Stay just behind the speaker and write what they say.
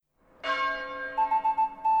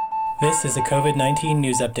This is a COVID 19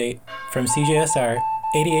 news update from CJSR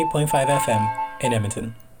 88.5 FM in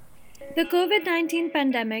Edmonton. The COVID 19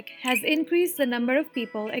 pandemic has increased the number of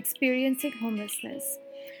people experiencing homelessness.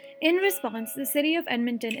 In response, the City of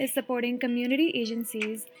Edmonton is supporting community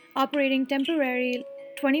agencies operating temporary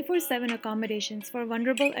 24/7 accommodations for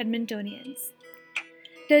vulnerable Edmontonians.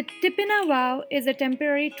 The Tipinawao is a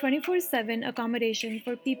temporary 24/7 accommodation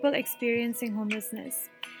for people experiencing homelessness.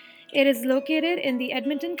 It is located in the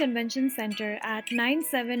Edmonton Convention Center at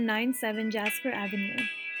 9797 Jasper Avenue.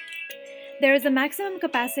 There is a maximum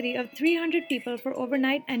capacity of 300 people for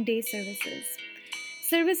overnight and day services.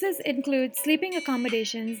 Services include sleeping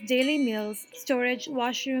accommodations, daily meals, storage,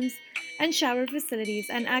 washrooms, and shower facilities,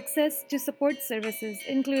 and access to support services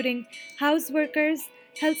including house workers,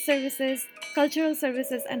 health services, cultural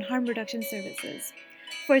services, and harm reduction services.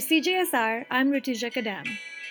 For CJSR, I'm Rituja Kadam.